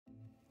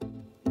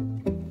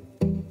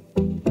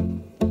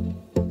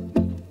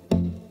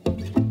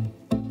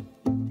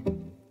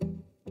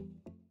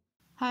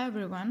Hi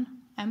everyone,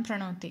 I'm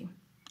Pranoti,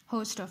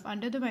 host of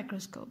Under the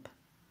Microscope.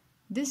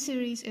 This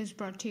series is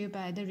brought to you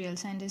by the Real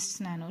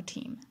Scientists Nano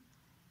team.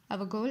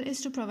 Our goal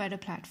is to provide a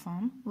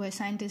platform where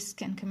scientists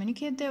can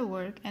communicate their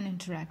work and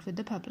interact with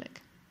the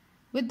public.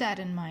 With that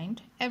in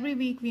mind, every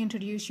week we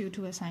introduce you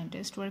to a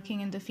scientist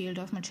working in the field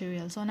of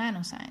materials or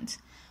nanoscience,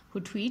 who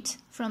tweets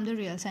from the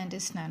Real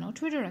Scientists Nano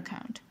Twitter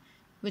account,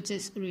 which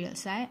is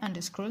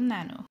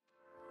realsci_nano.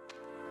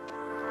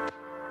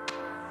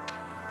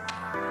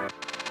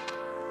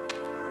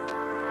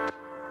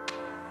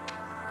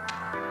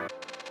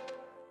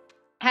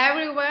 Hi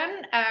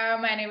everyone,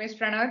 my name is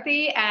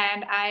Pranoti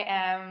and I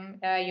am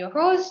your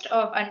host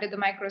of Under the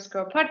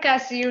Microscope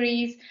podcast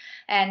series.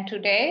 And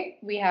today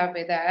we have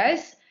with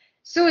us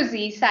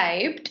Susi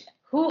Seibt,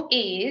 who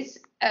is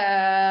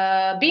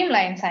a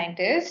beamline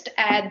scientist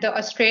at the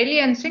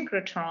Australian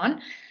Synchrotron,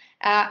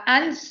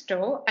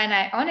 ANSTO. And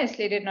I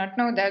honestly did not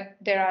know that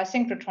there are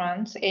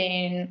synchrotrons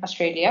in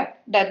Australia.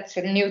 That's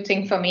a new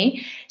thing for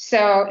me.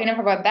 So enough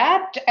about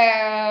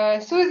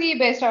that. Susi,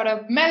 based out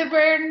of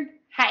Melbourne.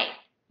 Hi.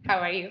 How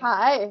are you?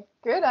 Hi,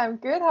 good. I'm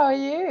good. How are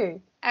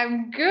you?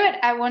 I'm good.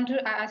 I want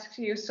to ask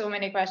you so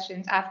many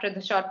questions. After the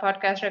short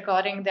podcast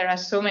recording, there are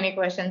so many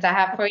questions I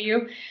have for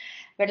you.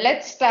 But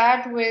let's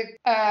start with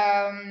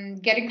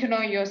getting to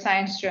know your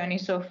science journey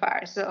so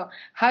far. So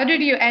how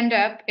did you end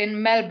up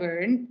in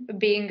Melbourne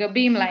being a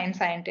beamline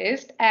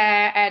scientist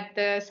at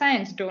the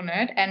Science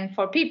Donut? And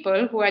for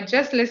people who are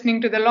just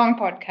listening to the long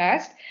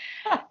podcast,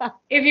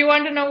 if you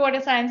want to know what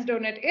a science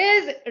donut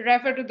is,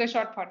 refer to the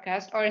short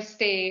podcast or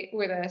stay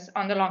with us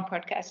on the long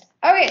podcast.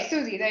 Okay,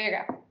 Susi, there you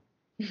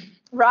go.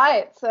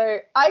 Right. So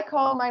I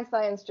call my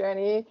science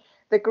journey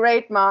the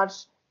Great March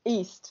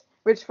East,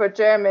 which for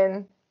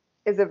German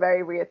is a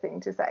very weird thing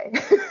to say.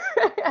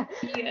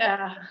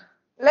 Yeah.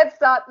 Let's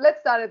start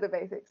at the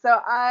basics. So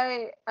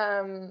I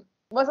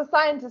was a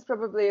scientist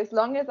probably as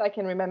long as I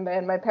can remember,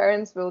 and my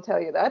parents will tell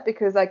you that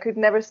because I could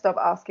never stop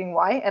asking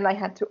why, and I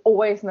had to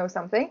always know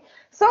something.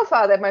 So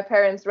far that my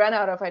parents ran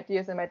out of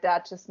ideas and my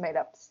dad just made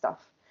up stuff,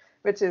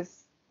 which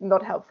is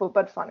not helpful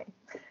but funny.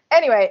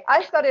 Anyway,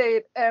 I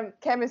studied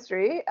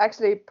chemistry,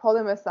 actually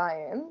polymer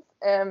science,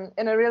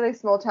 in a really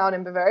small town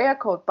in Bavaria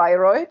called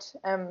Bayreuth.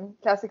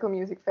 Classical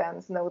music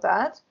fans know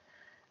that,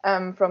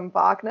 from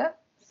Wagner,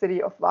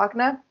 city of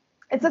Wagner.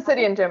 It's a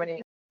city in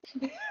Germany.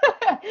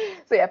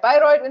 So yeah,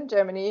 Bayreuth in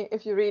Germany,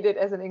 if you read it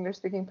as an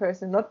English-speaking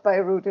person, not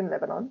Beirut in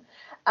Lebanon.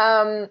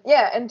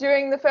 And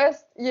during the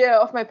first year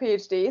of my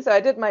PhD, so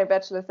I did my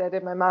bachelor's there, I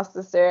did my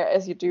master's there,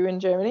 as you do in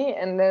Germany,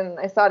 and then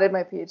I started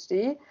my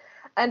PhD.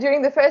 And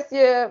during the first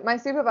year, my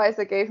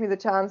supervisor gave me the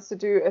chance to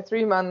do a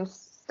 3-month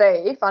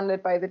stay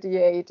funded by the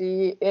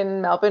DAAD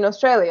in Melbourne,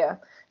 Australia,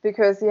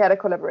 because he had a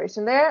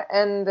collaboration there,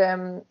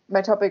 and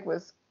my topic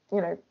was,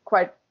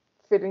 quite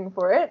fitting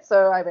for it.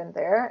 So I went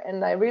there,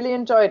 and I really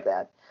enjoyed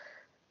that.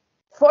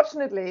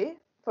 Fortunately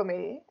for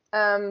me,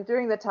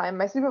 during the time,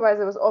 my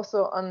supervisor was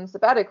also on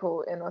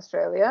sabbatical in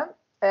Australia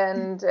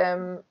and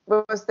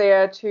was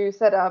there to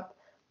set up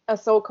a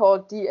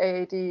so-called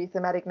DAAD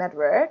thematic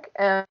network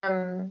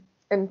in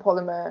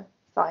polymer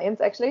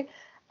science, actually.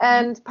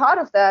 And part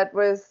of that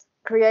was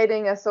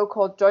creating a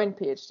so-called joint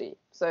PhD.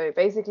 So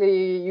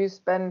basically, you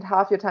spend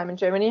half your time in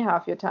Germany,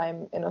 half your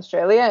time in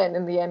Australia, and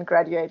in the end,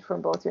 graduate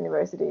from both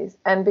universities.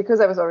 And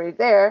because I was already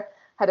there,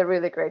 had a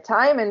really great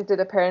time and did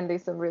apparently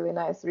some really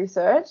nice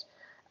research,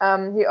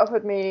 he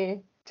offered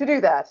me to do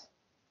that.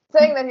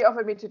 Saying that he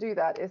offered me to do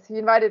that is he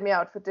invited me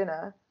out for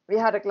dinner. We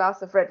had a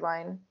glass of red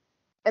wine,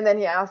 and then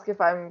he asked if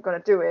I'm going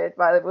to do it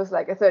while it was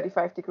like a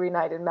 35-degree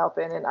night in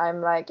Melbourne, and I'm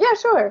like, yeah,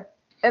 sure.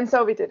 And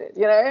so we did it,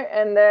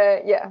 and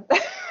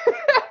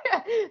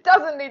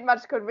doesn't need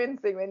much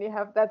convincing when you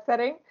have that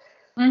setting.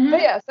 Mm-hmm.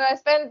 But yeah, so I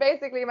spent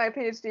basically my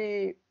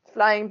PhD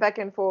flying back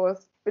and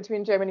forth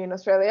between Germany and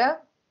Australia,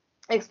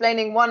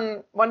 explaining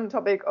one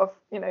topic of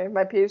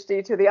my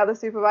PhD to the other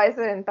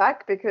supervisor and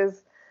back,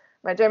 because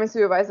my German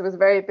supervisor was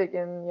very big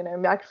in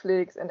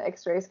Merkflix and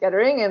X-ray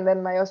scattering, and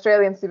then my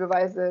Australian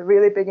supervisor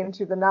really big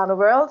into the nano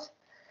world,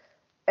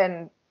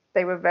 and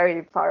they were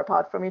very far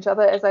apart from each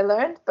other, as I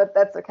learned, but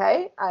that's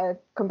okay. I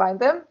combined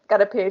them,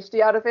 got a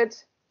PhD out of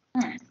it.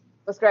 It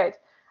was great.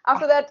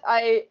 After that,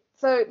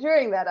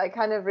 during that I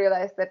kind of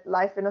realized that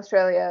life in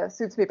Australia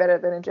suits me better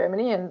than in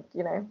Germany, and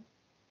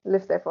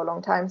lived there for a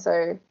long time,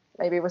 so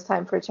maybe it was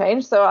time for a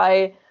change. So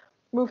I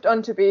moved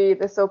on to be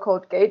the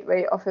so-called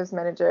gateway office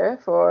manager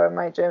for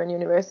my German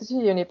university,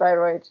 Uni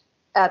Bayreuth,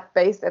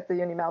 based at the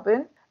Uni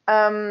Melbourne,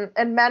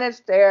 and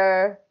managed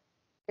their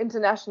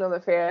international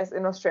affairs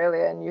in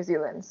Australia and New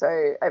Zealand.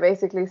 So I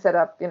basically set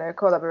up,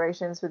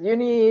 collaborations with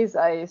unis.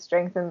 I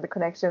strengthened the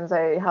connections.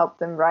 I helped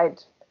them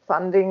write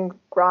funding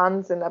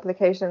grants and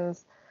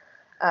applications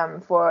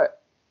for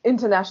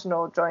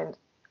international joint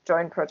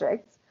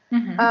projects.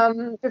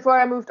 Mm-hmm. Before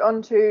I moved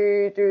on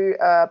to do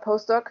a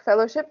postdoc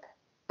fellowship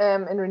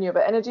in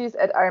renewable energies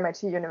at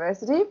RMIT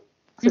University.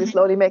 So we're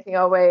slowly making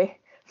our way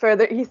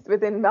further east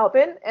within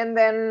Melbourne. And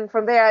then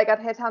from there, I got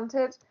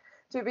headhunted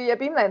to be a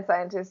beamline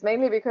scientist,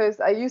 mainly because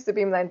I used the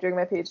beamline during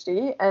my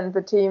PhD, and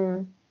the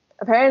team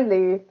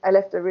apparently I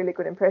left a really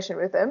good impression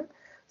with them.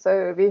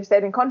 So we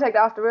stayed in contact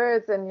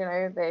afterwards, and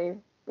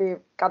we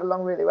got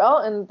along really well,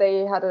 and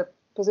they had a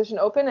position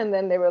open, and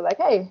then they were like,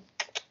 hey,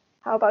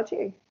 how about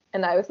you?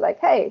 And I was like,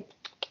 hey,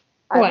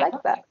 I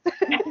like that.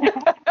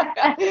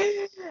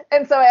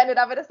 And so I ended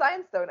up at a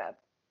Science Donut,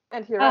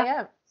 and here I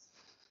am.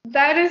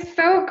 That is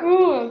so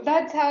cool.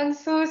 That sounds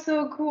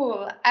so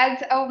cool.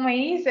 That's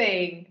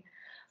amazing.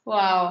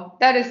 Wow,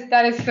 that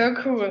is so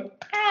cool.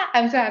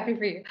 I'm so happy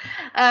for you.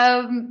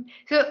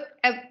 So,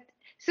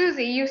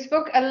 Susie, you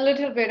spoke a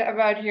little bit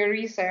about your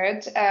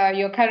research,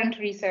 your current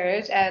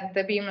research at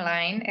the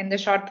Beamline in the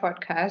short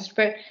podcast.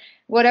 But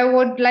what I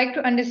would like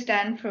to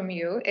understand from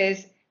you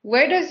is,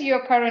 where does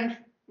your current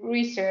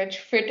research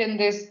fit in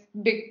this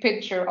big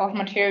picture of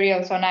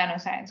materials or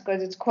nanoscience?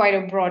 Because it's quite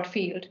a broad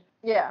field.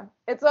 Yeah,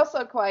 it's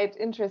also quite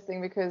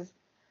interesting because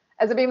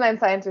as a beamline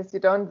scientist, you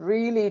don't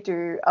really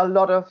do a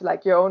lot of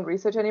like your own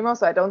research anymore.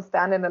 So I don't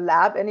stand in a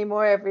lab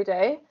anymore every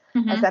day.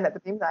 I stand at the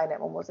beamline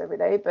almost every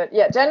day. But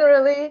yeah,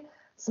 generally,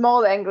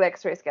 small angle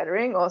X-ray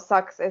scattering, or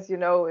SUX, as you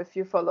know, if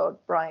you followed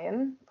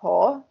Brian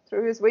Paul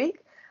through his week,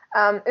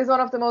 is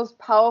one of the most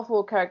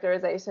powerful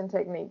characterization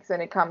techniques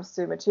when it comes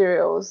to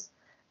materials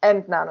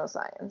and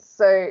nanoscience.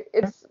 So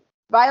it's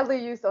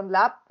widely used on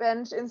lab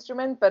bench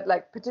instrument, but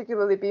like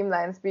particularly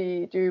beamlines,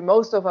 we do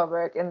most of our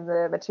work in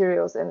the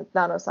materials and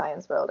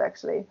nanoscience world,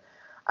 actually.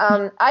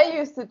 I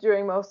used it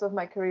during most of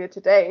my career to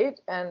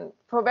date, and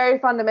for very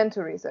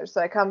fundamental research.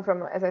 So I come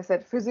from, as I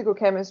said, physical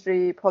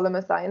chemistry,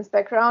 polymer science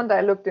background.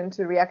 I looked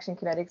into reaction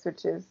kinetics,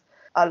 which is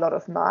a lot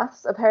of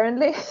maths,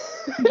 apparently.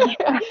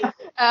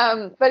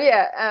 But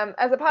yeah,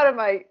 as a part of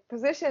my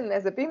position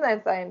as a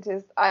beamline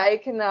scientist, I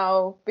can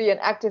now be an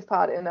active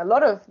part in a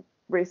lot of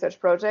research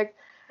projects,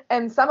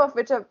 and some of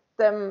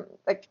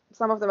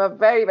them are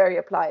very, very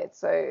applied.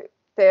 So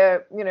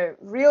they're,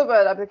 real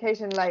world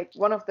application. Like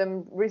one of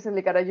them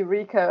recently got a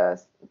Eureka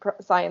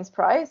Science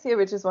Prize here,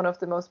 which is one of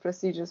the most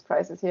prestigious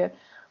prizes here,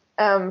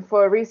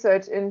 for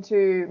research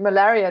into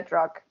malaria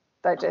drug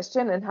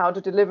digestion and how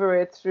to deliver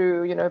it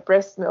through,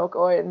 breast milk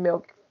or in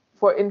milk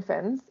for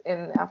infants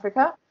in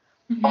Africa.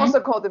 Also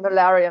called the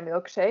malaria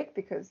milkshake,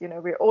 because,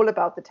 we're all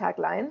about the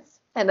taglines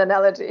and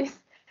analogies.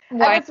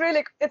 Why?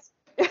 And it's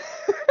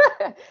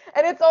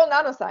and it's all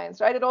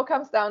nanoscience, right? It all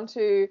comes down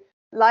to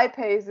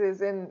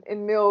lipases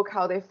in milk,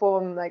 how they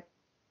form like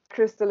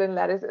crystalline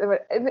lattice.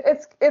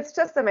 It's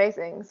just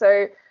amazing.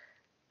 So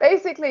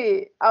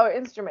basically, our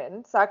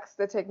instrument, SUX,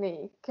 the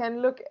technique,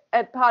 can look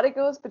at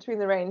particles between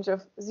the range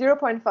of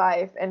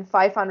 0.5 and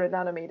 500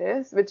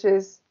 nanometers, which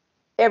is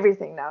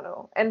everything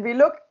nano. And we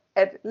look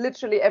at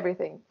literally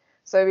everything.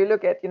 So we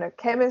look at,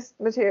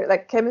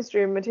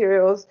 chemistry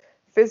materials,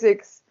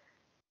 physics,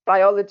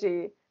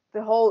 biology,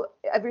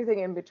 everything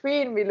in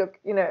between. We look,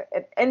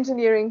 at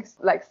engineering,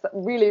 like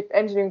really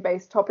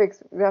engineering-based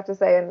topics, we have to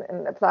say,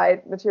 and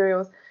applied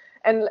materials.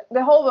 And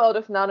the whole world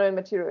of nano and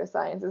material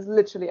science is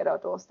literally at our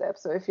doorstep.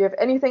 So if you have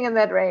anything in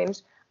that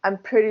range, I'm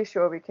pretty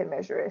sure we can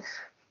measure it.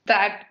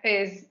 That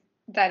is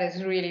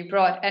really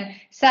broad. And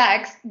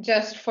SAX,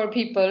 just for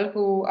people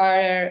who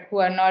are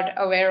not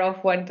aware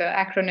of what the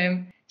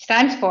acronym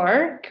stands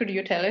for, could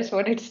you tell us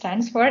what it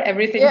stands for?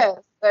 Everything. Yeah.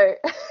 So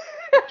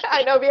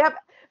I know we have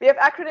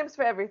acronyms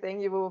for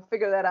everything. You will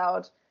figure that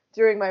out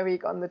during my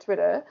week on the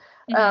Twitter.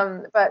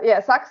 But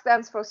yeah, SUX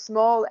stands for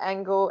small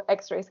angle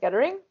X-ray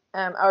scattering.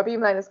 Our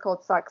beamline is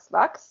called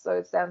SUX-VUX, so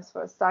it stands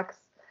for SUX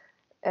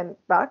and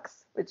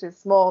VUX, which is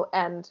small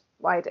and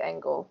wide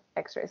angle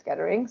X-ray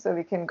scattering. So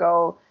we can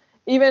go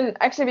even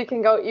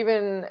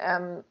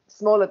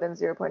smaller than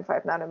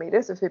 0.5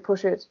 nanometers if we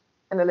push it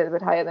and a little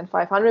bit higher than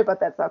 500, but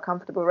that's our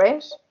comfortable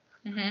range.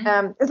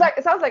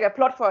 It sounds like a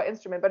plot for our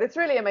instrument, but it's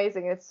really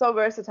amazing. It's so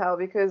versatile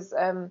because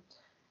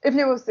as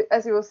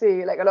you will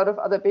see, like a lot of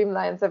other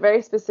beamlines are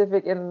very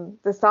specific in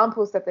the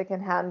samples that they can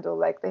handle.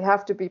 Like they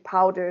have to be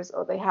powders,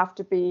 or they have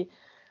to be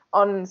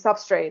on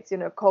substrates,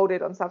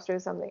 coated on substrate or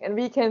something. And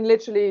we can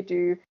literally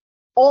do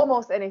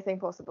almost anything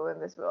possible in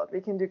this world.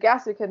 We can do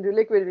gas, we can do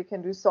liquid, we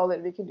can do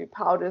solid, we can do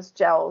powders,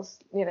 gels,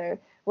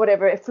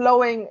 whatever,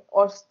 flowing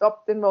or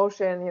stopped in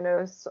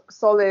motion,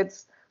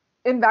 solids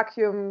in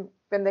vacuum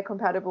when they're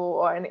compatible,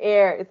 or in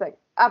air. It's like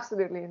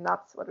absolutely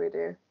nuts what we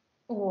do.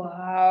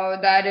 Wow,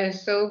 that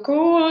is so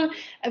cool.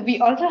 We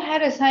also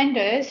had a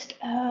scientist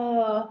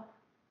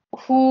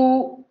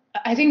who,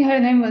 I think her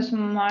name was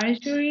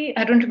Marjorie.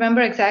 I don't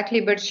remember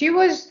exactly, but she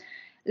was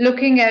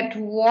looking at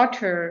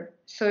water.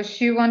 So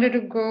she wanted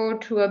to go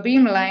to a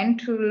beamline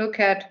to look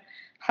at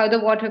how the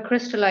water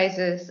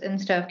crystallizes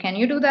and stuff. Can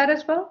you do that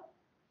as well?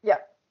 Yeah.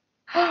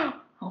 Oh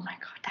my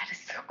God, that is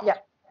so cool. Yeah.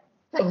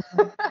 Oh,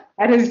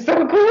 that is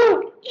so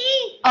cool.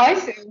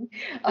 Awesome.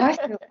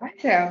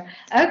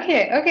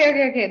 Okay.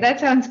 That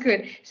sounds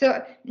good.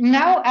 So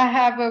now I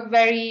have a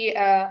very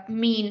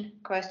mean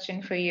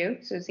question for you,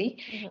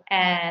 Susie.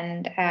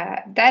 And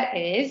that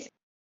is,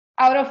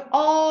 out of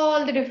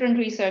all the different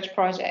research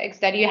projects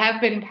that you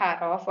have been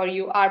part of or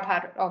you are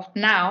part of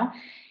now,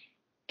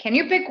 can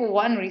you pick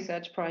one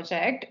research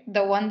project,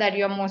 the one that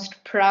you're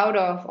most proud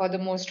of, or the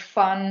most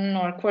fun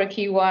or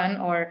quirky one,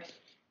 or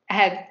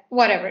had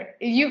whatever.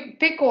 You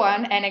pick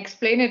one and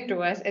explain it to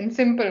us in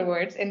simple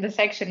words in the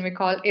section we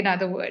call In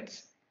Other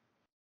Words.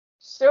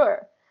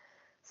 Sure.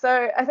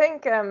 So I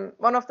think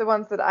one of the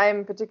ones that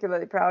I'm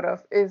particularly proud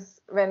of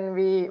is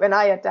when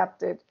I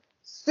adapted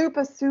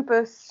super,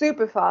 super,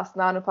 super fast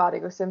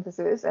nanoparticle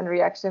synthesis and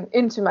reaction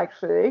into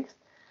microfluidics,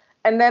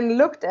 and then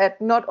looked at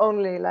not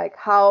only like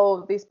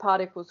how these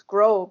particles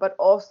grow, but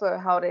also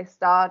how they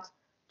start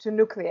to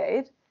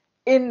nucleate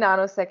in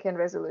nanosecond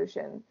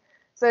resolution.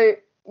 So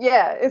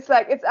yeah, it's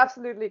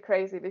absolutely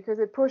crazy because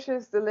it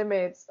pushes the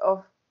limits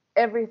of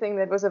everything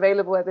that was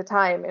available at the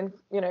time, and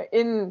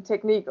in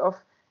technique of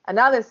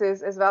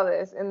analysis as well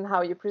as in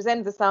how you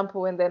present the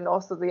sample, and then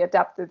also the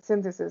adapted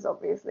synthesis,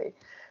 obviously.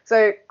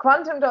 So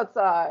quantum dots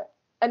are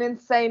an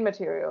insane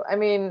material. I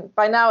mean,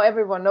 by now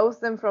everyone knows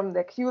them from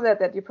the QLED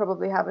that you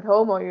probably have at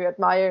home or you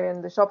admire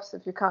in the shops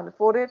if you can't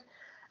afford it.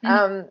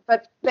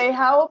 But they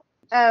help,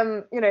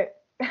 if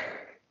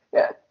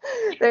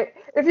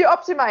you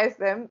optimize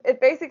them, it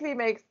basically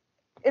makes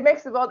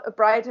the world a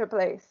brighter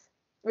place,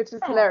 which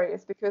is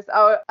hilarious because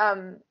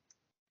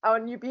our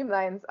new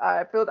beamlines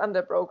are built under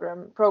a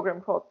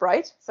program called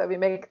Bright, so we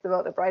make the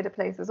world a brighter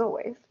place as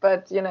always.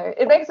 But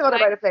it makes the world a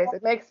brighter place.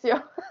 It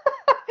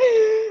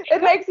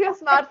makes your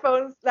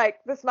smartphones,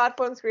 like the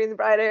smartphone screens,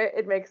 brighter.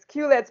 It makes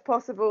QLEDs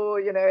possible.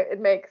 It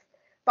makes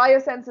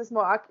biosensors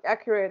more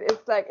accurate.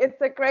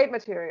 It's a great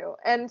material,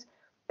 and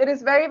it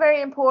is very,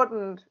 very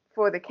important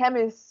for the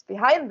chemists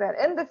behind that,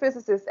 and the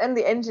physicists and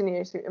the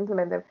engineers who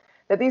implement them,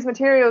 that these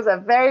materials are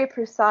very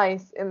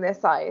precise in their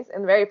size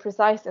and very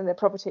precise in their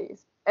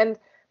properties. And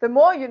the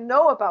more you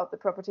know about the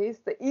properties,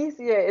 the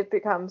easier it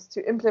becomes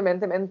to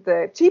implement them, and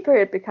the cheaper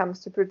it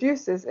becomes to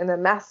produce this in a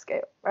mass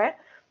scale, right?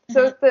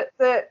 So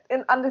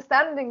in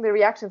understanding the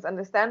reactions,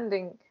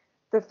 understanding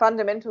the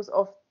fundamentals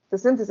of the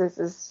synthesis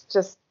is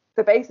just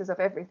the basis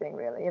of everything,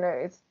 really.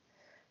 It's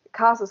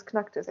Casus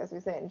Knucktus, as we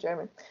say in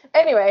German.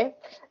 Anyway,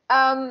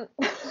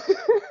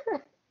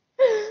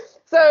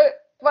 so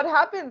what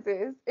happens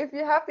is, if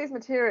you have these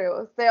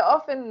materials, they're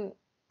often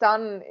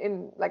done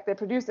they're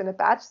produced in a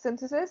batch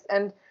synthesis,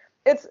 and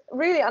it's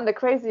really under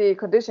crazy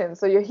conditions.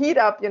 So you heat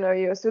up,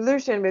 your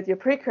solution with your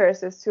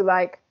precursors to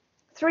like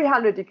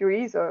 300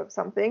 degrees or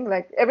something,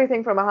 like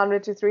everything from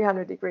 100 to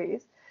 300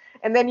 degrees.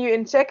 And then you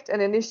inject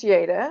an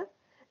initiator.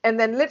 And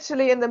then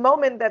literally in the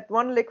moment that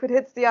one liquid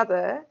hits the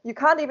other, you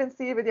can't even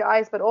see it with your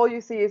eyes, but all you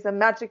see is a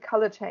magic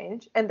color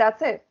change. And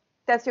that's it.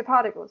 That's your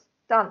particles.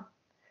 Done.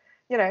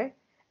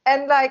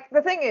 And like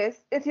the thing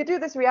is, if you do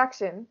this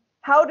reaction,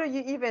 how do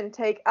you even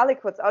take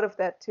aliquots out of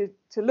that to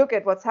look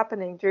at what's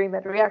happening during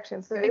that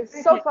reaction? So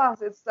it's so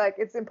fast,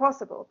 it's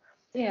impossible.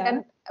 Yeah.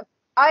 And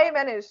I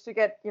managed to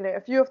get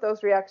a few of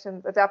those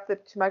reactions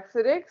adapted to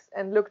microfluidics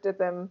and looked at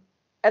them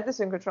at the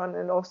synchrotron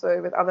and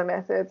also with other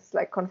methods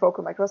like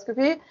confocal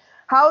microscopy,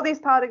 how these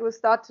particles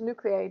start to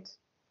nucleate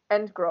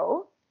and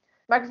grow.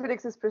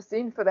 Microfluidics is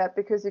pristine for that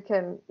because you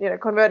can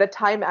convert a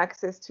time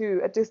axis to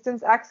a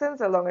distance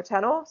axis along a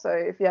channel. So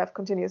if you have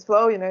continuous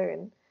flow,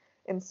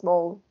 in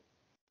small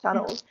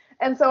channels.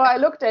 And so I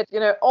looked at,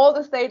 all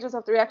the stages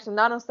of the reaction,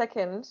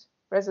 nanosecond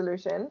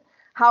resolution,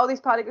 how these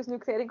particles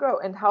nucleate and grow,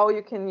 and how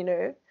you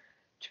can,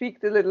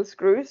 tweak the little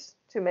screws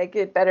to make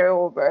it better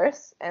or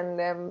worse. And,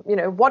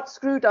 what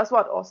screw does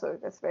what also.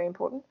 That's very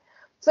important.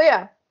 So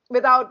yeah,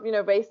 without,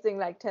 wasting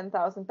like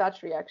 10,000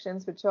 batch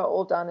reactions, which are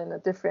all done in a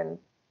different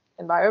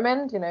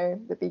environment,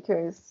 the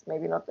beaker is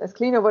maybe not as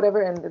clean or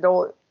whatever, and it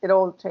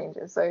all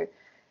changes. So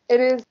it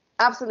is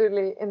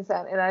absolutely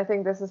insane. And I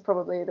think this is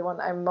probably the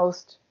one I'm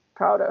most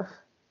proud of.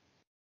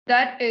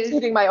 That is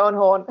tooting my own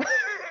horn.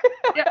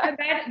 Yeah,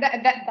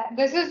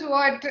 this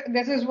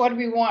is what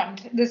we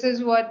want. This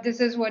is what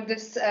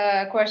this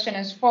question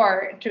is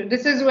for.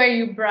 This is where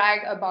you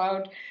brag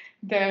about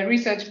the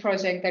research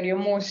project that you're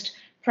most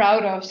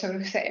proud of, so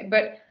to say.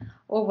 But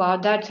oh wow,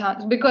 that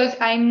sounds, because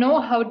I know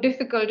how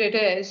difficult it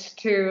is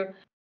to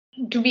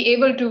be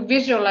able to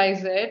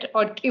visualize it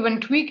or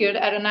even tweak it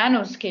at a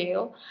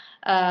nanoscale.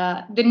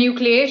 The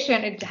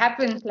nucleation, it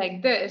happens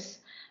like this.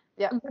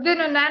 Yeah.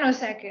 Within a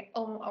nanosecond.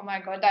 Oh my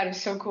God, that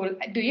is so cool.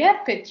 Do you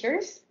have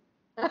pictures?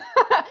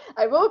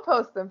 I will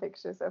post some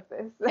pictures of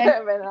this.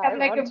 When have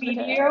like a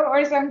video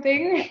or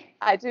something?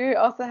 I do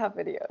also have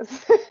videos.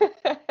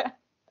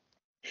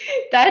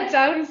 That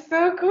sounds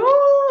so cool.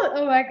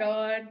 Oh my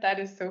God, that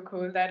is so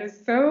cool. That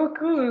is so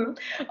cool.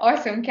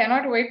 Awesome.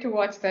 Cannot wait to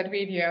watch that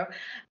video.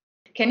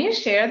 Can you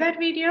share that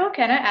video?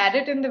 Can I add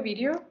it in the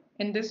video,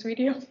 in this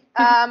video?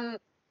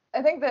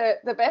 I think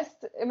the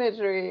best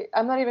imagery,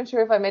 I'm not even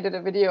sure if I made it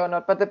a video or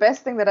not, but the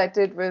best thing that I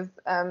did was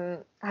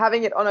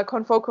having it on a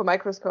confocal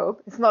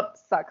microscope. It's not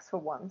SUX for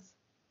once,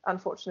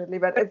 unfortunately,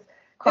 but it's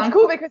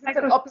cool because it's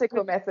an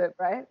optical method,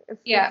 right?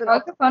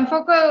 Also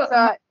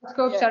confocal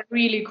microscopes are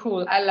really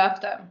cool. I love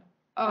them.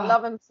 I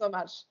love them so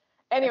much.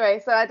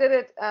 Anyway, so I did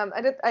it.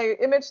 I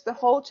imaged the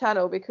whole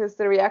channel because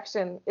the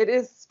reaction, it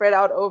is spread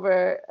out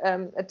over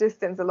a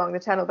distance along the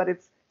channel, but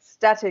it's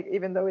static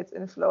even though it's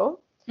in flow.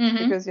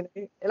 Mm-hmm. Because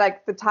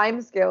like the time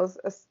scales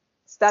are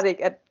static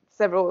at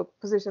several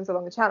positions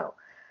along the channel.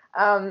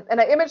 And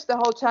I imaged the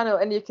whole channel,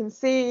 and you can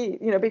see,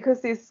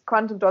 because these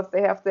quantum dots,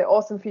 they have the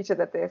awesome feature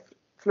that they're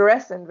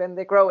fluorescent when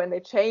they grow, and they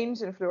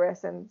change in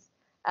fluorescence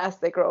as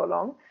they grow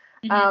along.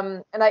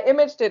 And I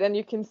imaged it, and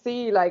you can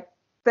see like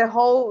the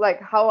whole,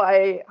 like how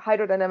I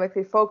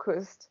hydrodynamically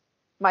focused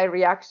my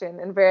reaction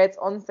and where it's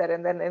onset,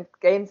 and then it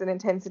gains in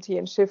intensity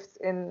and shifts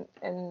in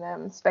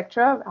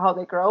spectra, how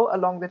they grow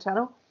along the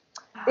channel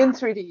in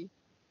 3D.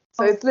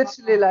 So it's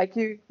literally like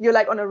you're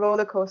like on a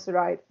roller coaster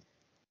ride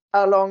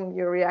along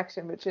your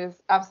reaction, which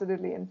is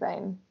absolutely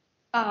insane.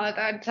 Oh,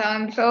 that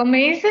sounds so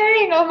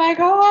amazing. Oh my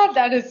God,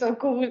 that is so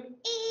cool.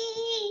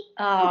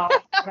 Oh,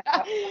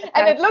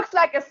 and it looks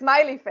like a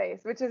smiley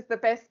face, which is the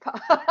best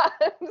part.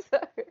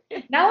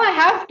 Now I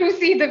have to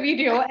see the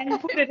video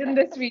and put it in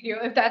this video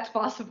if that's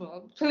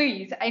possible.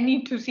 Please, I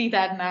need to see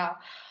that now.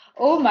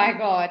 Oh my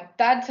God,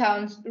 that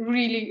sounds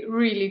really,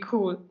 really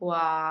cool.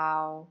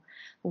 Wow.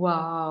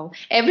 Wow.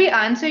 Every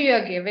answer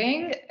you're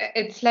giving,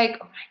 it's like,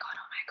 oh my God,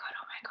 oh my God,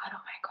 oh my God,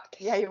 oh my God.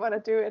 Yeah, you want to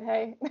do it,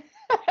 hey?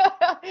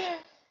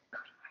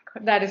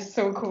 That is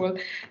so cool.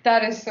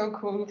 That is so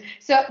cool.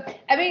 So,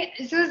 I mean,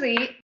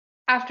 Susi,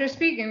 after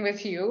speaking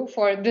with you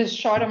for this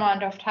short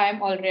amount of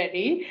time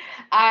already,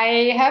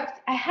 I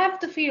have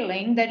the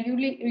feeling that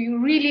you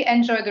really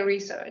enjoy the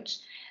research.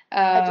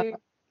 I do.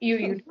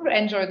 You do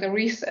enjoy the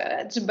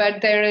research,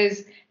 but there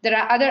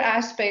are other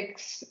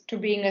aspects to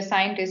being a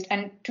scientist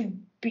and to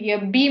be a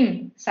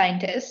beam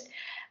scientist.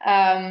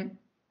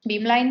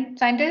 Beamline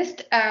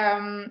scientist.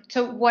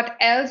 So what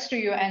else do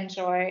you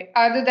enjoy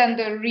other than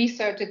the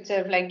research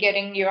itself, like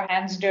getting your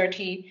hands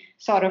dirty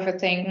sort of a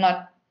thing,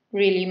 not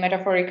really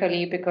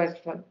metaphorically because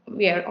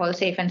we are all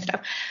safe and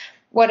stuff.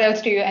 What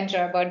else do you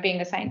enjoy about being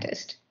a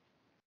scientist?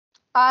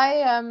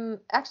 I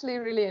actually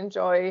really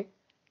enjoy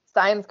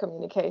science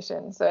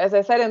communication. So as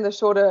I said in the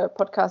shorter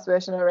podcast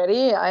version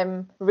already,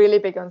 I'm really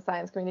big on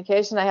science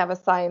communication. I have a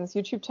science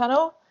YouTube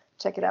channel.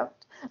 Check it out.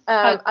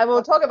 I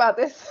will talk about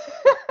this.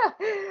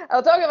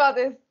 I'll talk about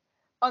this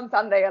on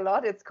Sunday a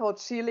lot. It's called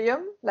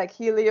Helium, like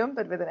helium,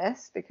 but with an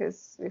S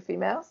because we're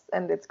females,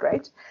 and it's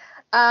great.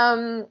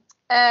 And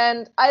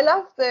I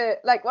love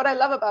what I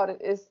love about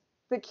it is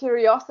the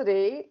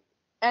curiosity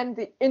and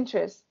the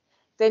interest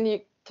then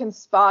you can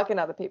spark in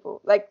other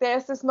people. Like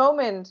there's this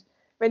moment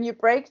when you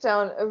break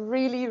down a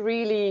really,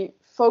 really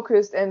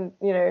focused and,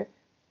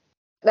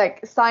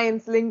 like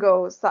science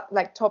lingo,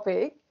 like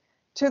topic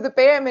to the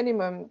bare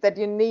minimum that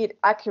you need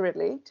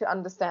accurately to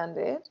understand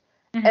it.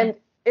 Mm-hmm. And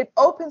it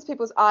opens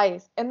people's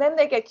eyes, and then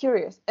they get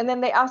curious, and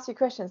then they ask you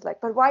questions like,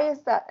 but why is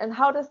that? And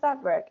how does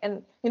that work?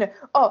 And,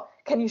 oh,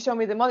 can you show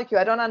me the molecule?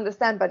 I don't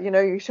understand, but,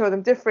 you show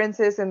them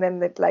differences, and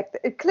then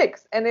it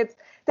clicks, and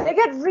they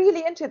get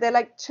really into it. They're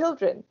like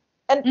children.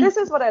 And this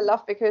is what I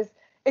love, because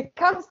it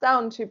comes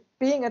down to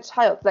being a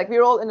child. Like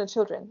we're all inner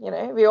children,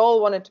 we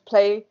all wanted to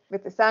play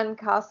with the sand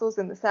castles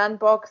in the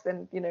sandbox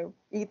and,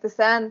 eat the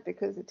sand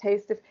because it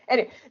tasted.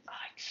 Anyway,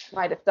 I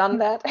might have done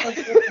that.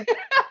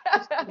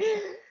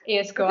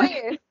 Yes, go on.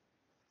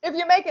 If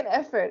you make an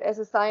effort as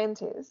a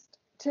scientist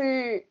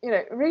to,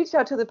 reach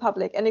out to the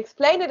public and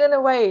explain it in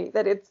a way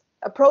that it's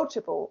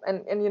approachable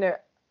and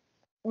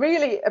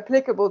really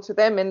applicable to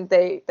them and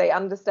they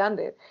understand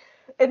it,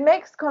 it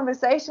makes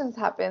conversations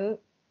happen.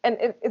 And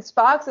it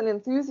sparks an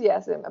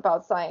enthusiasm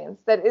about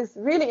science that is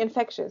really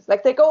infectious.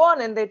 Like they go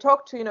on and they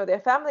talk to, their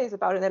families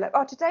about it. And they're like,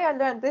 oh, today I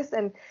learned this.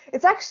 And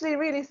it's actually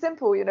really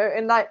simple,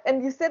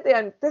 and you sit there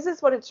and this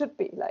is what it should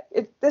be. Like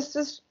this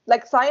just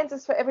like science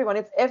is for everyone.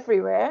 It's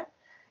everywhere.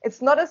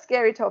 It's not a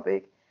scary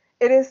topic.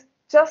 It is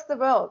just the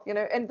world,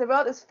 and the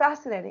world is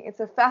fascinating. It's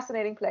a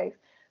fascinating place.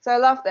 So I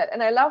love that.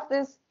 And I love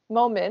this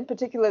moment,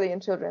 particularly in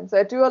children. So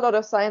I do a lot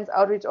of science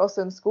outreach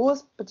also in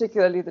schools,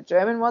 particularly the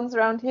German ones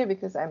around here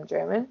because I'm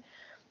German.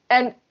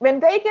 And when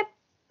they get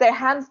their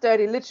hands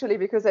dirty, literally,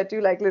 because I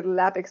do like little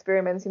lab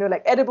experiments,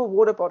 like edible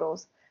water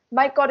bottles,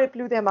 my God, it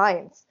blew their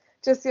minds.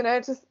 Just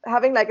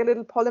having like a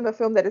little polymer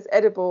film that is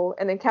edible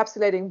and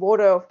encapsulating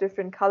water of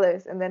different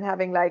colors, and then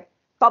having like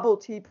bubble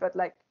tea, but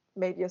like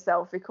made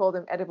yourself. We call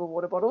them edible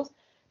water bottles.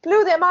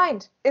 Blew their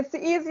mind. It's the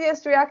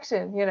easiest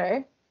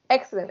reaction,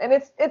 Excellent. And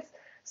it's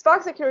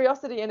sparks a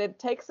curiosity, and it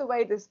takes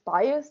away this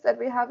bias that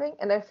we're having.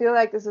 And I feel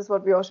like this is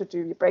what we all should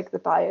do. We break the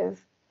bias.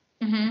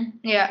 Mm-hmm.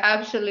 Yeah,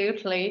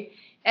 absolutely.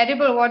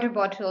 Edible water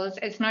bottles.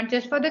 It's not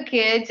just for the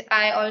kids.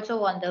 I also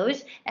want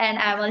those, and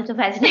I'm also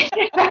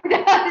fascinated by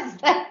those.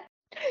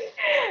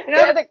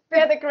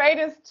 They're the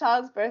greatest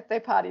child's birthday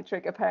party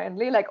trick,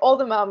 apparently. Like all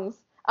the mums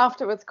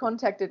afterwards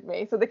contacted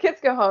me. So the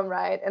kids go home,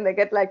 right, and they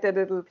get like their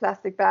little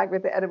plastic bag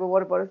with the edible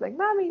water bottles. Like,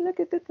 Mommy, look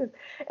at this.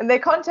 And they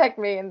contact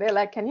me, and they're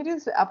like, can you do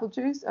this with apple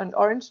juice and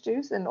orange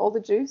juice and all the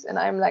juice? And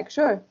I'm like,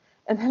 sure.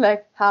 And they're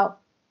like, how?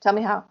 Tell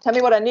me how. Tell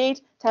me what I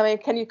need. Tell me,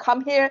 can you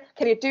come here?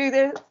 Can you do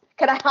this?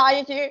 Can I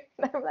hire you?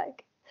 And I'm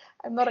like,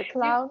 I'm not a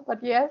clown,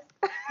 but yes.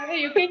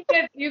 You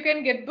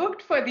can get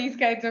booked for these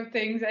kinds of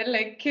things at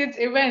like kids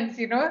events,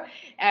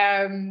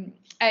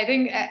 I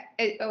think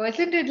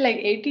wasn't it like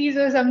 80s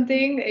or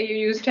something? You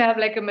used to have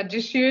like a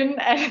magician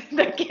at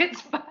the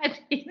kids'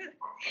 parties.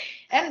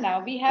 And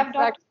now we have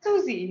Dr. Exactly.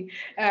 Susie,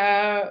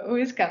 who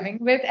is coming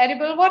with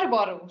edible water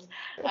bottles.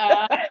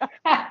 Uh,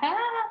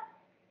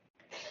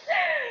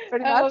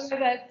 Pretty much.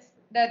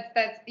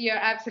 that's you're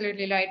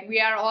absolutely right.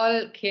 We are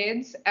all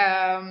kids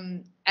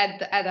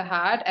at the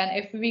heart, and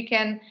if we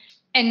can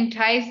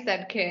entice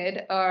that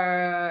kid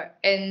or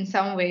in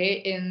some way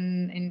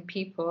in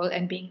people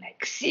and being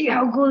like, see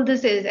how cool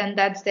this is, and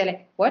that's they're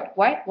like, what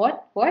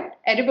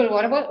edible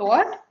water bottle,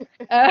 what?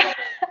 Uh,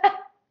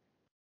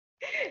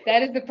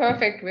 that is the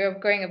perfect way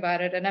of going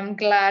about it, and I'm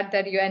glad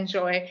that you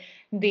enjoy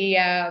the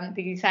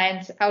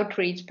science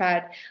outreach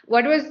part.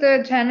 What was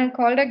the channel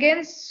called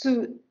again?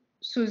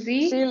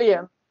 Susie?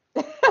 Helium.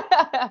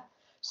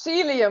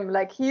 Helium,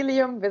 like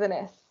helium with an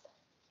S.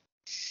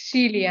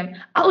 Celium.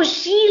 Oh,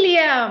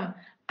 celium.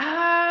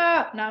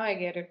 Ah, now I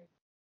get it.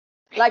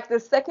 Like the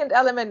second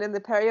element in the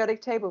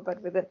periodic table,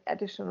 but with an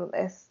additional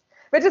S.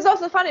 Which is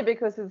also funny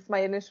because it's my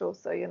initials,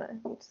 so it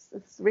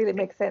really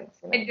makes sense.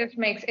 It just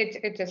makes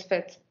it just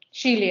fits.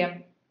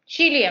 Celium.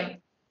 Celium.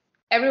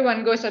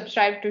 Everyone go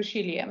subscribe to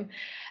Celium.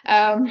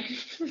 Um,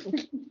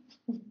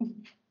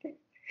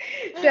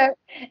 so,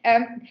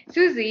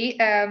 Susie,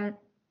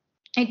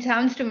 it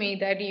sounds to me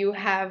that you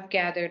have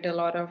gathered a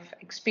lot of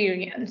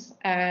experience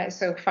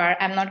so far.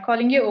 I'm not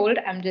calling you old.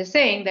 I'm just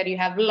saying that you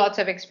have lots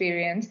of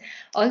experience.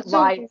 Also,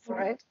 Wise,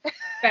 right?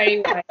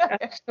 very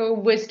wise, so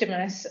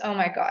wisdomous. Oh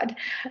my God.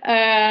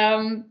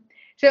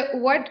 So,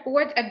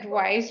 what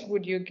advice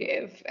would you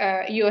give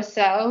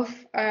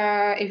yourself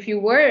if you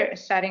were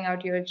starting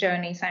out your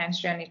science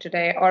journey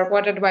today, or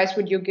what advice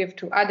would you give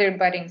to other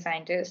budding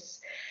scientists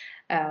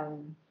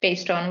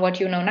based on what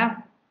you know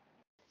now?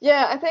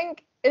 Yeah, I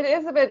think it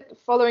is a bit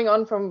following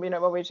on from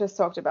what we just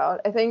talked about.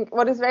 I think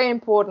what is very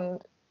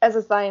important as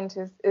a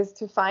scientist is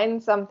to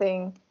find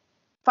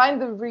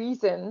the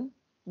reason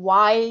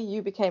why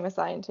you became a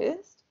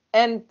scientist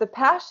and the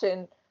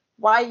passion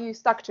why you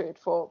stuck to it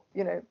for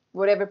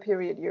whatever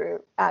period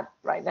you're at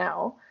right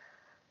now.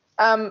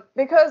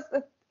 Because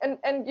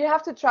and you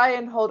have to try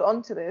and hold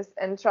on to this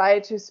and try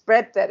to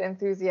spread that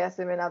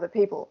enthusiasm in other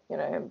people,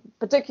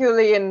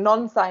 particularly in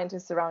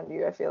non-scientists around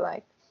you, I feel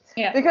like.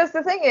 Yeah. Because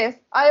the thing is,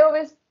 I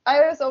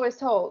was always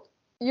told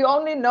you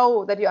only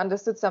know that you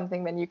understood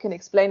something when you can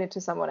explain it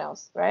to someone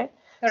else, right?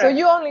 Correct. So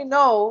you only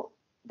know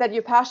that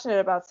you're passionate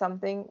about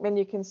something when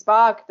you can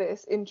spark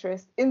this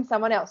interest in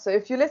someone else. So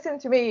if you listen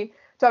to me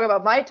talk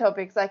about my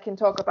topics, I can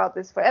talk about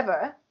this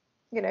forever,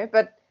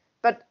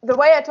 but the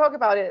way I talk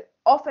about it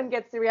often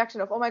gets the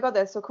reaction of, oh my God,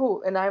 that's so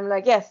cool. And I'm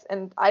like, yes,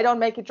 and I don't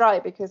make it dry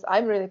because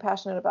I'm really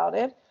passionate about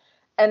it.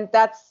 And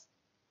that's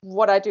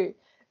what I do.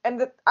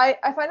 And I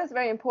find this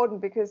very important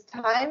because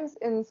times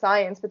in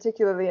science,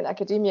 particularly in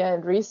academia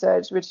and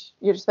research, which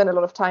you spend a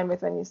lot of time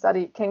with when you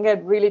study, can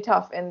get really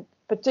tough. And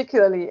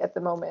particularly at the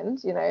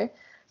moment,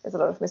 there's a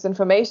lot of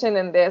misinformation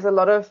and there's a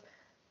lot of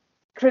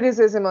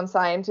criticism on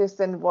scientists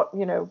and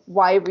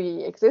why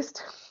we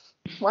exist,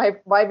 why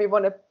we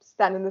want to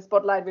stand in the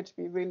spotlight, which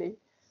we really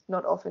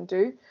not often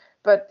do.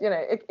 But,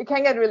 it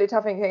can get really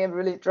tough and can get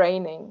really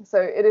draining.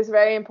 So it is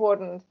very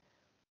important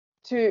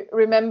to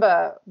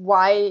remember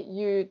why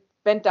you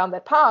went down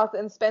that path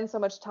and spend so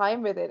much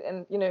time with it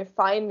and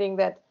finding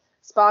that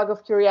spark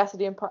of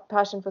curiosity and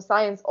passion for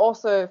science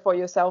also for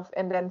yourself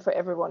and then for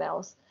everyone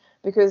else,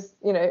 because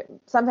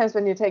sometimes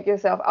when you take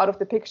yourself out of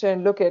the picture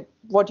and look at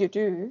what you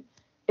do,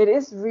 it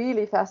is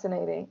really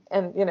fascinating,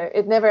 and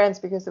it never ends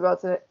because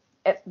the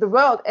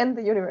world and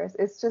the universe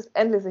is just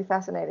endlessly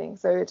fascinating.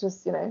 So it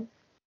just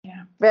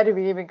yeah, where do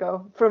we even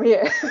go from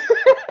here?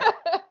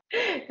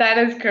 That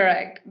is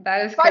correct.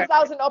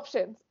 5,000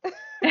 options.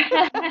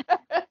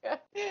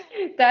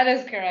 That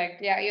is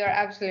correct. Yeah, you're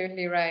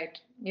absolutely right.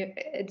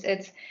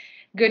 It's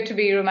good to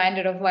be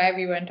reminded of why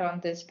we went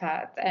on this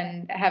path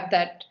and have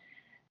that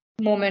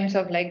moments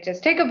of like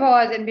just take a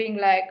pause and being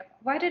like,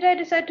 why did I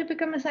decide to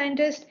become a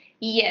scientist?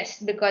 Yes,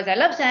 because I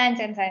love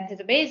science and science is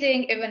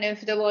amazing. Even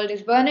if the world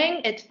is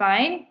burning, it's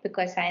fine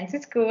because science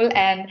is cool.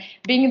 And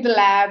being in the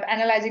lab,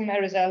 analyzing my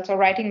results or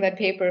writing that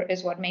paper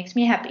is what makes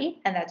me happy.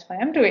 And that's why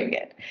I'm doing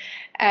it.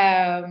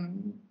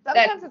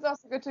 Sometimes it's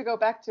also good to go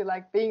back to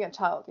like being a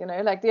child,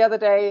 like the other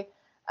day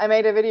I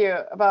made a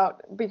video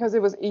about, because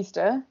it was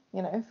Easter,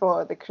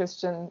 for the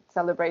Christian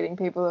celebrating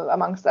people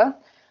amongst us,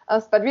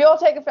 but we all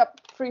take a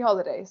free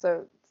holiday.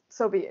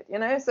 So be it,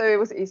 so it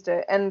was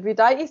Easter and we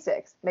dye Easter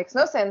eggs. Makes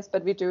no sense,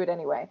 but we do it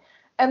anyway.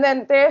 And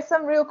then there's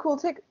some real cool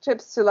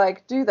tips to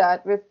like do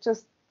that with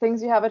just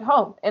things you have at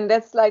home. And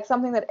that's like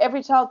something that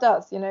every child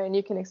does, and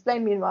you can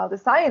explain meanwhile the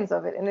science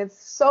of it. And it's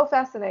so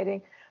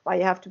fascinating why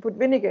you have to put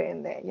vinegar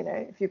in there.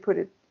 If you put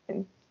it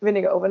in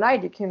vinegar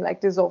overnight, you can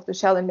like dissolve the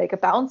shell and make a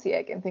bouncy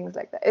egg and things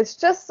like that. It's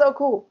just so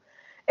cool.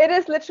 It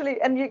is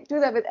literally, and you do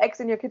that with eggs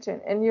in your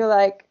kitchen and you're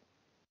like,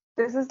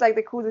 this is like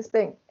the coolest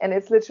thing. And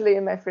it's literally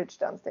in my fridge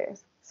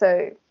downstairs.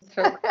 So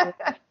cool.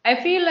 I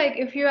feel like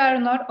if you are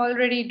not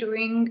already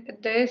doing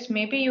this,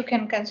 maybe you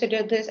can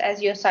consider this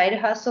as your side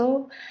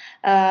hustle.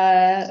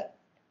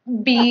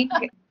 Being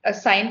a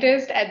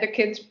scientist at the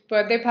kids'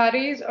 birthday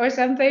parties or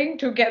something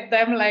to get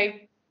them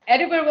like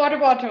edible water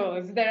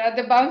bottles. There are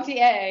the bouncy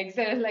eggs.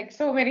 There are like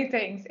so many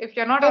things. If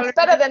you're not It's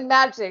better than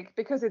magic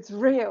because it's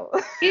real.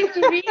 it's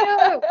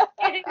real.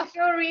 It is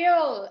so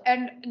real.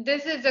 And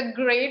this is a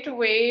great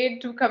way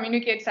to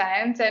communicate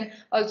science and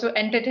also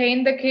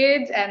entertain the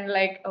kids. And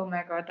like, oh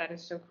my God, that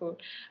is so cool.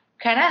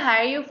 Can I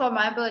hire you for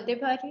my birthday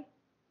party?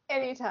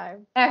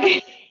 Anytime.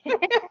 Okay.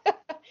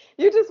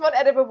 You just want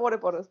edible water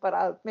bottles, but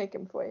I'll make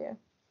them for you.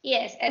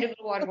 Yes,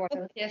 edible water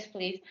bottles. Yes,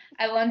 please.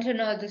 I want to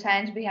know the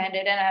science behind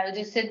it, and I will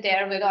just sit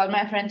there with all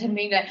my friends and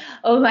be like,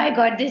 "Oh my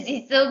God, this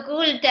is so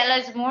cool! Tell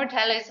us more,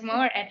 tell us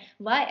more, and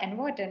why and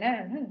what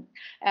and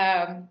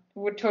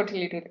would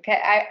totally do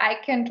that. I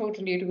can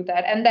totally do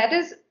that, and that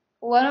is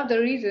one of the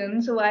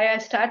reasons why I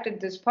started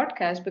this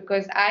podcast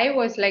because I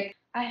was like,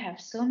 I have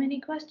so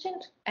many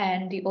questions,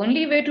 and the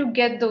only way to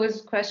get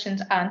those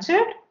questions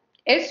answered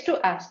is to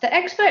ask the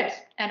experts,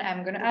 and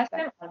I'm going to ask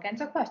them all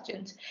kinds of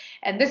questions.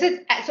 And this is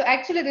so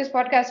actually this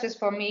podcast is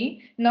for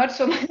me, not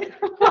so much.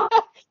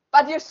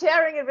 But you're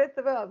sharing it with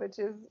the world, which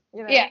is,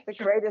 the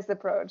greatest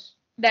approach.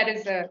 That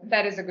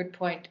is a good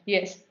point.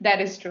 Yes, that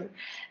is true.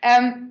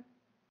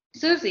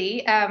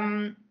 Susie,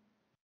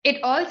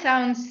 it all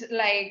sounds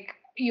like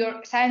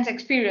your science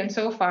experience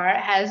so far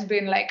has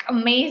been like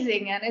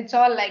amazing, and it's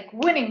all like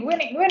winning,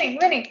 winning, winning,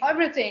 winning.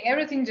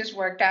 Everything just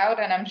worked out,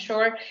 and I'm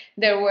sure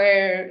there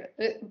were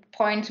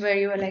points where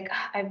you were like,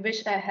 I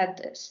wish I had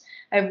this.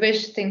 I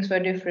wish things were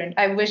different.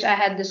 I wish I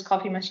had this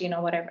coffee machine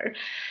or whatever.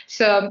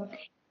 So,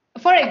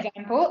 for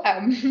example,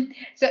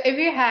 so if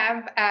you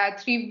have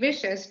 3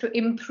 wishes to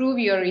improve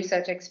your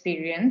research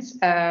experience,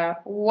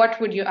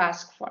 what would you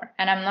ask for?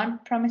 And I'm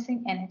not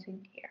promising anything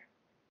here.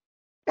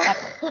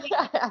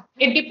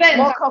 It depends.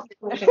 More coffee.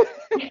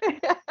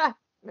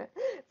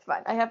 It's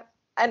fine. I have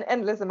an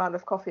endless amount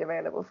of coffee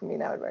available for me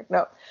now at work.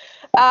 No.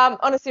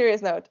 On a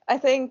serious note, I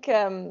think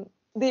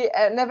the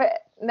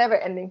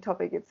never-ending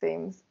topic, it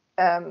seems,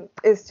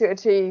 is to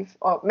achieve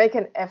or make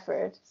an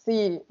effort,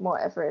 see more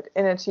effort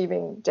in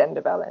achieving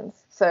gender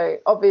balance. So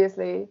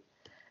obviously,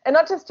 and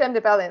not just gender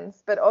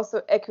balance, but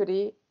also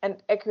equity,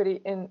 and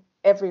equity in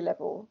every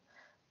level.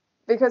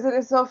 Because it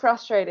is so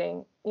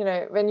frustrating,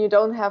 when you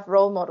don't have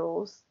role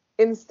models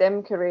in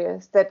STEM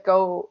careers that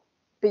go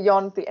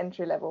beyond the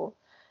entry level.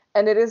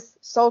 And it is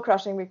soul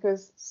crushing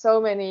because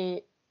so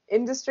many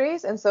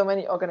industries and so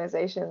many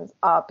organizations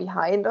are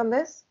behind on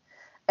this,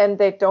 and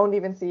they don't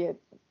even see it.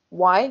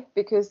 Why?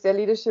 Because their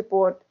leadership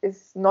board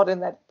is not in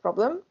that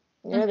problem.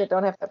 They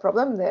don't have that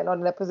problem. They're not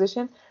in that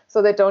position.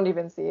 So they don't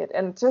even see it.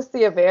 And just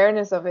the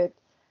awareness of it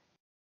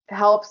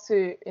helps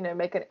to,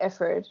 make an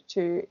effort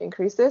to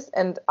increase this.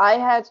 And I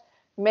had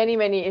many,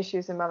 many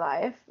issues in my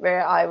life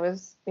where I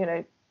was,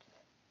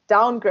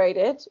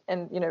 downgraded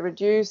and,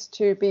 reduced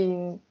to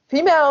being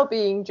female,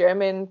 being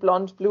German,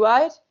 blonde,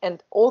 blue-eyed,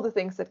 and all the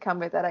things that come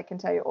with that. I can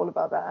tell you all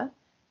about that,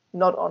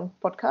 not on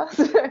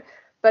podcast.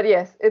 But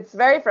yes, it's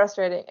very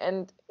frustrating,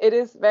 and it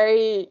is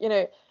very,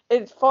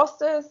 it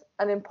fosters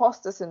an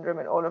imposter syndrome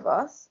in all of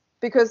us,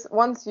 because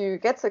once you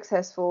get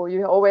successful,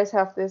 you always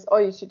have this,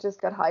 you should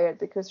just get hired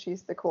because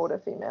she's the quarter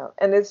female,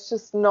 and it's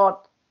just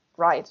not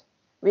right.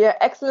 We are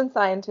excellent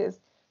scientists,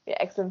 we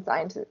are excellent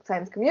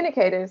science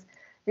communicators,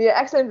 we are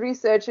excellent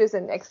researchers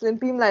and excellent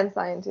beamline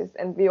scientists,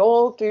 and we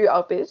all do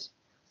our bit,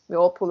 we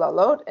all pull our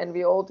load, and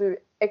we all do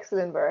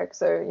excellent work.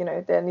 So,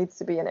 there needs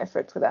to be an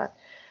effort for that.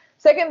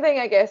 Second thing,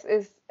 I guess,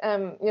 is,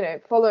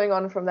 following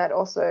on from that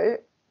also,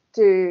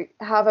 to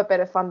have a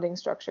better funding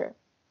structure.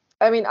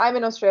 I mean, I'm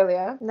in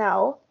Australia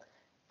now.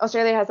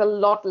 Australia has a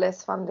lot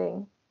less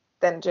funding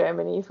than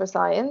Germany for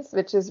science,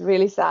 which is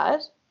really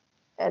sad.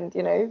 And,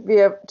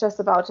 we are just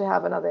about to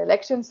have another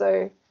election,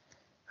 so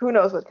who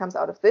knows what comes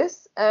out of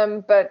this.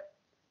 But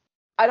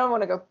I don't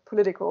want to go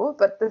political,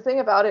 but the thing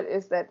about it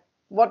is that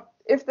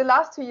if the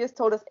last 2 years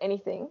told us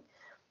anything,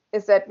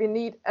 is that we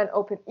need an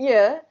open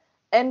ear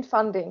and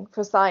funding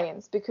for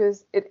science,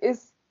 because it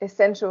is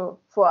essential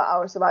for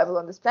our survival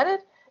on this planet.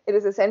 It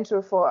is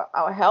essential for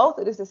our health.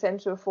 It is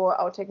essential for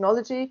our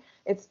technology.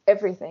 It's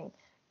everything.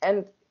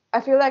 And I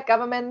feel like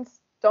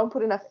governments don't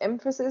put enough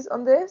emphasis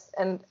on this.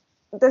 And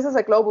this is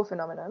a global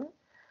phenomenon.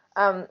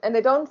 And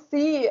they don't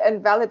see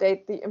and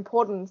validate the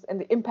importance and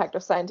the impact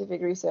of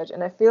scientific research.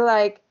 And I feel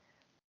like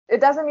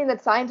it doesn't mean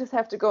that scientists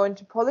have to go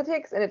into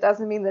politics, and it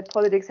doesn't mean that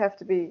politics have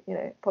to be,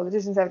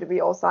 politicians have to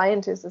be all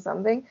scientists or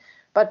something,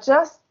 but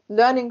just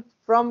learning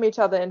from each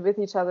other and with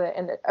each other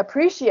and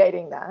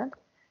appreciating that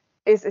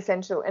is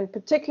essential. And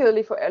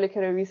particularly for early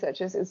career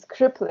researchers, it's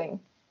crippling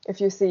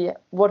if you see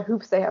what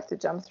hoops they have to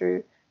jump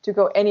through to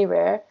go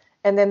anywhere.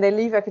 And then they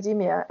leave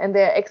academia and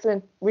they're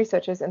excellent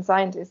researchers and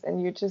scientists, and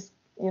you just,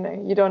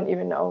 you don't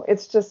even know.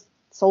 It's just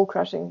soul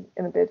crushing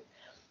in a bit.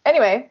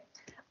 Anyway,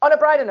 on a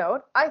brighter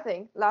note, I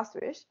think, last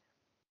wish,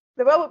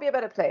 the world would be a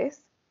better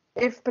place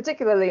if,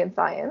 particularly in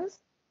science,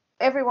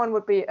 everyone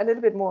would be a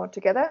little bit more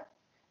together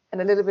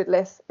and a little bit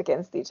less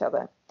against each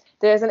other.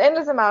 There's an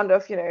endless amount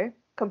of,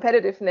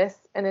 competitiveness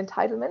and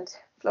entitlement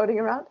floating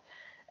around.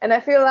 And I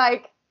feel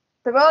like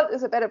the world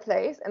is a better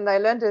place, and I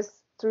learned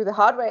this through the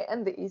hard way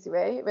and the easy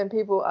way, when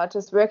people are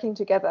just working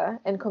together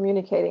and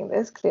communicating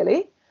this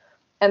clearly.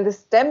 And the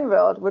STEM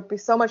world would be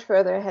so much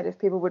further ahead if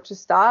people would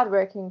just start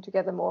working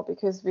together more,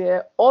 because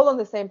we're all on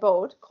the same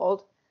boat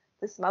called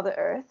this Mother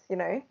Earth,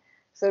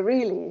 So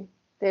really,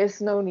 there's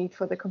no need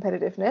for the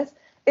competitiveness.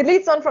 It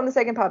leads on from the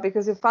second part,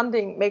 because if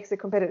funding makes it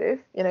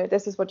competitive,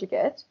 this is what you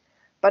get.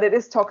 But it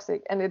is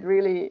toxic, and it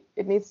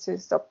needs to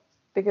stop,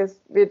 because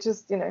we're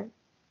just,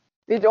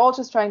 we're all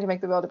just trying to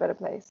make the world a better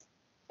place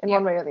in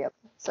one way or the other.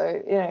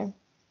 So,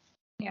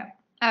 Yeah,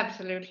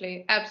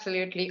 absolutely.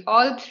 Absolutely.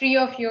 All three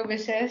of your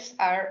wishes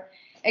are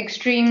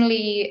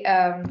extremely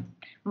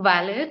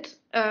valid,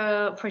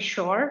 for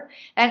sure.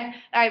 And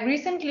I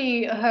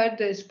recently heard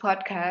this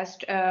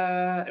podcast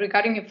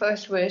regarding your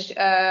first wish.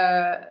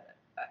 I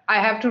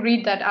have to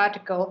read that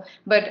article,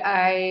 but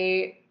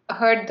I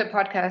heard the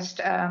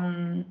podcast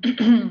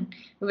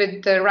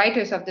with the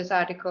writers of this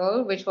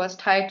article, which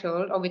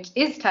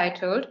is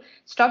titled,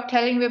 "Stop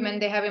Telling Women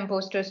They Have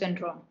Imposter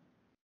Syndrome."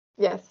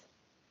 Yes.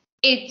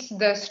 It's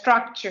the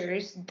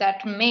structures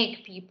that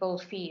make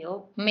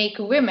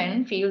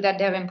women feel that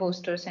they have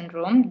imposter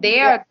syndrome. They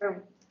are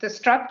the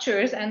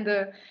structures and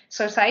the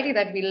society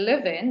that we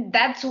live in.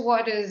 That's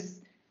what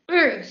is,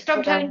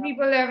 stop telling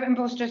people they have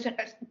imposter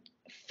syndrome.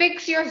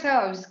 Fix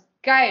yourselves,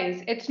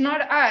 guys. It's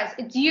not us,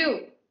 it's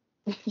you.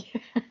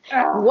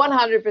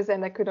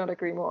 100%. I could not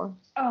agree more.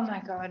 Oh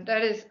my God,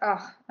 that is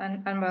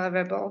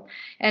unbelievable.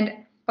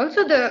 And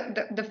also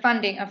the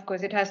funding, of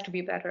course, it has to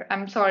be better.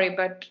 I'm sorry,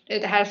 but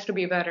it has to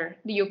be better.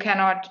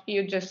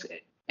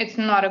 It's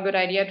not a good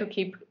idea to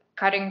keep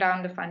cutting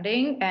down the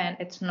funding, and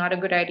it's not a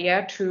good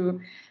idea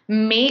to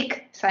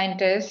make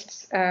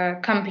scientists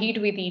compete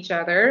with each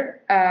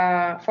other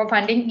for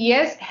funding.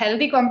 Yes,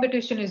 healthy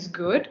competition is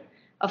good,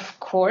 of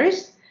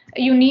course.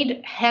 You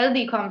need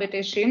healthy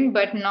competition,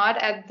 but not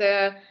at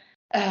the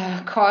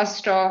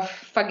cost of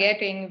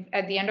forgetting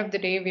at the end of the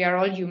day we are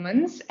all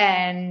humans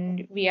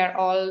and we are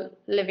all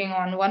living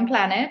on one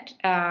planet.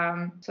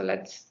 So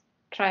let's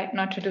try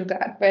not to do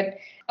that. But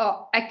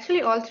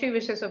actually, all three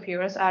wishes of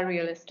yours are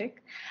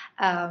realistic.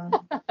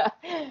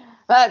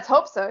 Let's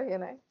hope so,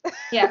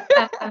 Yeah,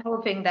 I'm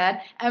hoping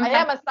that. I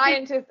am a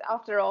scientist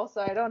after all,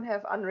 so I don't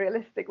have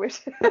unrealistic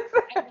wishes.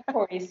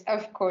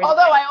 Of course.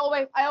 Although I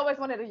always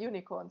wanted a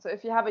unicorn. So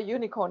if you have a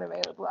unicorn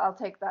available, I'll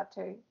take that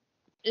too.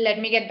 Let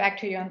me get back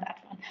to you on that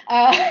one.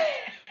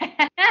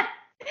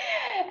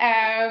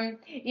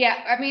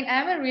 Yeah, I mean,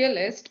 I'm a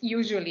realist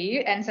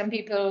usually, and some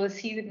people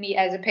see me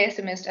as a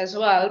pessimist as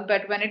well.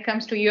 But when it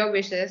comes to your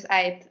wishes,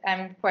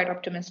 I'm quite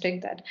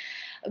optimistic that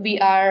we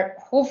are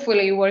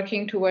hopefully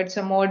working towards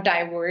a more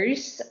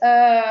diverse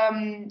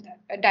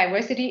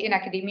diversity in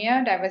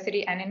academia,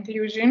 diversity and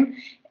inclusion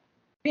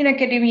in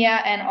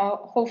academia, and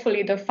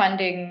hopefully the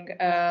funding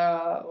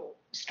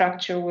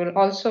structure will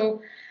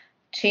also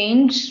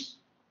change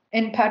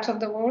in parts of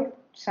the world,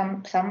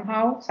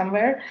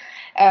 somewhere.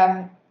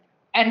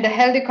 And the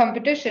healthy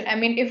competition. I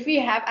mean, if we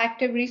have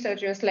active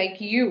researchers like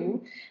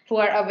you who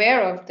are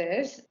aware of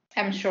this,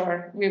 I'm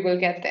sure we will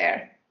get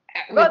there.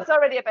 Well, it's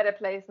already a better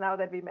place now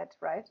that we met,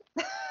 right?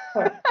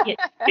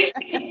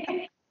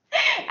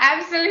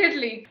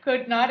 Absolutely,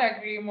 could not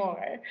agree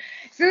more.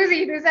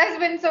 Susi, this has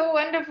been so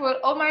wonderful.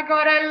 Oh my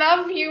God, I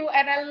love you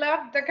and I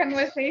love the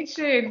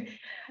conversation.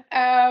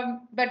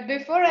 But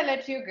before I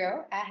let you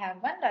go, I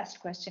have one last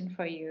question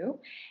for you.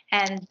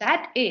 And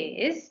that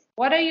is,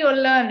 what are your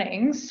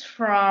learnings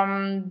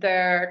from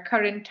the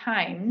current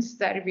times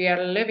that we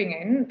are living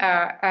in,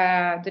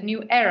 the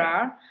new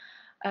era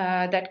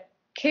that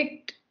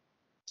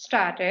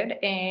started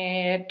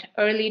in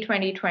early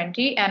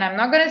 2020, and I'm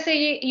not going to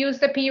say use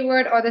the P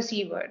word or the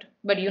C word,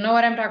 but you know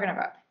what I'm talking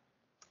about.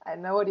 I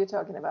know what you're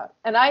talking about.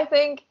 And I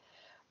think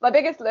my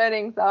biggest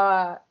learnings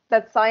are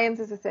that science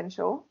is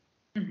essential.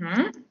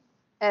 Mm-hmm.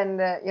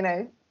 And,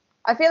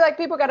 I feel like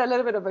people got a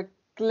little bit of a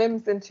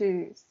glimpse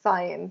into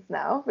science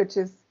now, which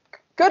is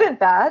good and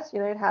bad.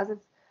 It has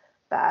its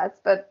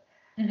bads, but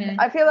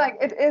I feel like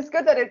it is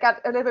good that it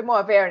got a little bit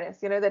more awareness,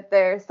 that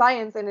there's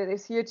science and it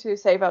is here to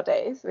save our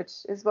days,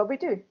 which is what we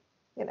do,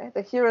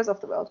 the heroes of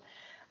the world,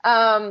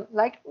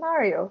 like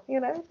Mario,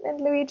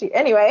 and Luigi.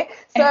 Anyway,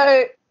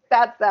 so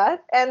that's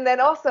that. And then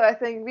also I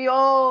think we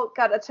all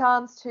got a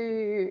chance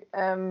to,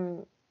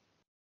 even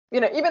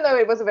though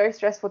it was a very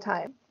stressful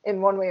time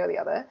in one way or the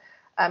other,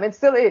 it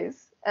still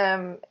is,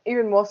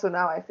 even more so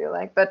now, I feel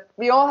like, but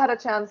we all had a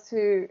chance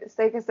to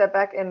take a step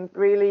back and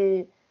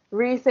really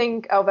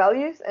rethink our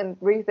values and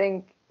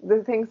rethink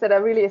the things that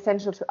are really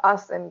essential to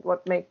us and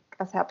what make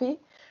us happy.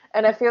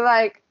 And I feel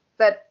like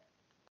that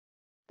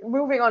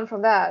moving on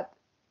from that,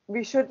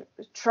 we should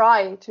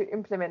try to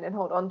implement and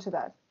hold on to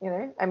that,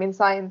 I mean,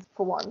 science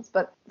for once,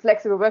 but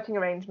flexible working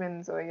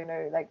arrangements or,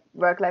 like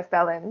work-life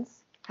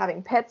balance,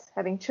 having pets,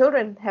 having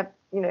children, have,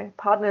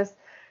 partners,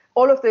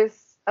 all of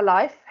this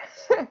alive.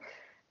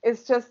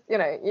 It's just,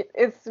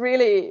 it's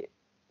really,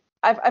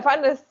 I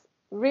find this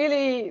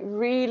really,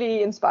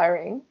 really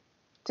inspiring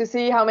to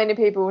see how many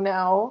people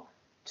now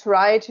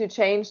try to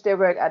change their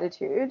work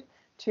attitude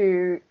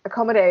to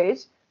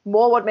accommodate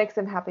more what makes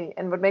them happy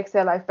and what makes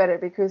their life better,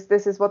 because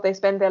this is what they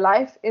spend their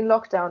life in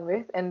lockdown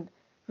with, and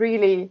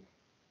really,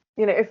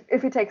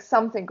 if you take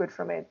something good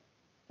from it,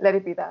 let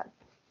it be that.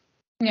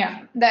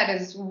 Yeah, that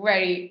is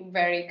very,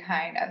 very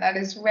kind, and that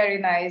is very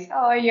nice.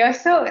 Oh, you're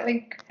so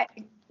like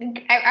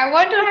I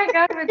want to hang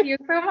out with you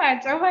so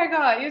much. Oh my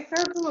God, you're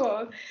so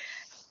cool.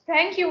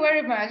 Thank you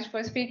very much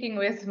for speaking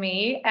with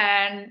me,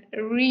 and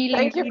really,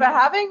 Thank you for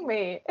having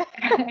me.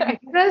 it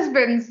has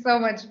been so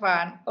much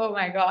fun. Oh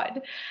my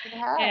God. It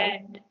has.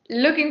 And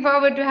looking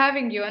forward to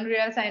having you on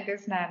Real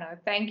Scientist Nano.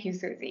 Thank you,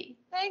 Susie.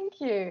 Thank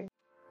you.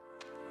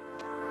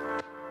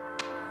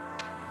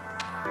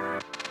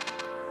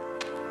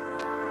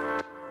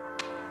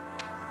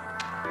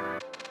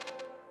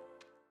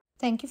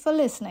 Thank you for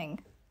listening.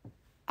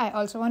 I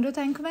also want to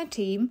thank my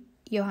team,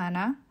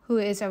 Johanna, who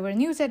is our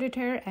news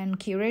editor and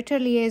curator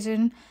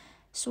liaison,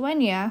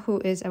 Svenja, who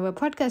is our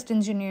podcast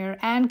engineer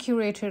and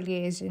curator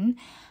liaison,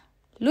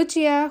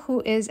 Lucia,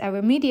 who is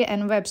our media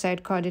and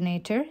website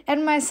coordinator,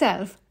 and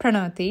myself,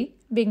 Pranoti,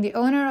 being the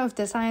owner of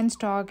the Science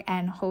Talk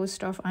and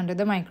host of Under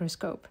the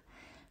Microscope.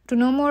 To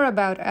know more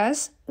about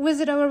us,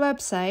 visit our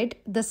website,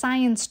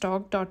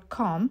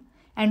 thesciencetalk.com,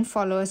 and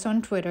follow us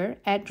on Twitter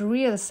at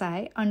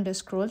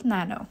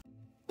realsci_nano.